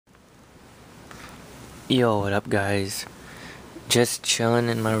Yo, what up, guys? Just chilling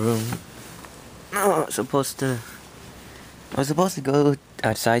in my room. No, I was supposed to go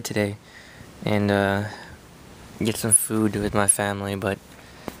outside today and get some food with my family, but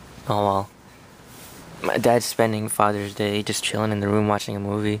oh well. My dad's spending Father's Day just chilling in the room watching a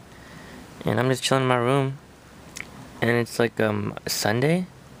movie, and I'm just chilling in my room. And it's like Sunday.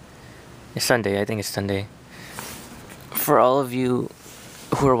 It's Sunday. I think it's Sunday. For all of you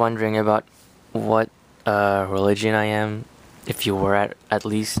who are wondering about what religion I am, if you were at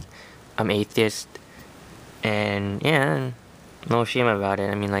least, I'm atheist, and yeah, no shame about it.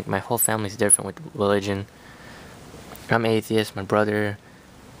 I mean, like, my whole family's different with religion. I'm atheist. My brother,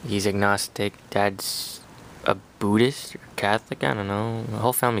 he's agnostic. Dad's a Buddhist or Catholic. I don't know. My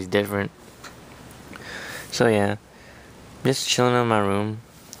whole family's different. So yeah, just chilling in my room,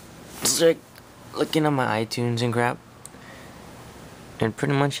 just like looking at my iTunes and crap. And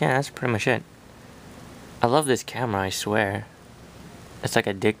pretty much, yeah, that's pretty much it. I love this camera, I swear. It's like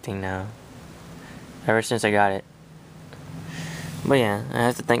addicting now. Ever since I got it. But yeah, I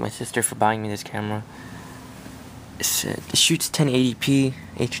have to thank my sister for buying me this camera. It shoots 1080p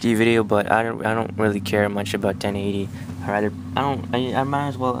HD video, but I don't really care much about 1080. I might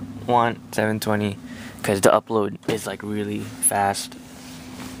as well want 720 because the upload is like really fast.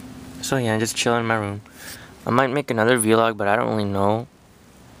 So yeah, just chilling in my room. I might make another vlog, but I don't really know,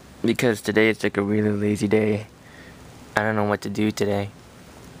 because today it's like a really lazy day. I don't know what to do today,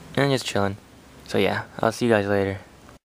 and I'm just chilling. So yeah, I'll see you guys later.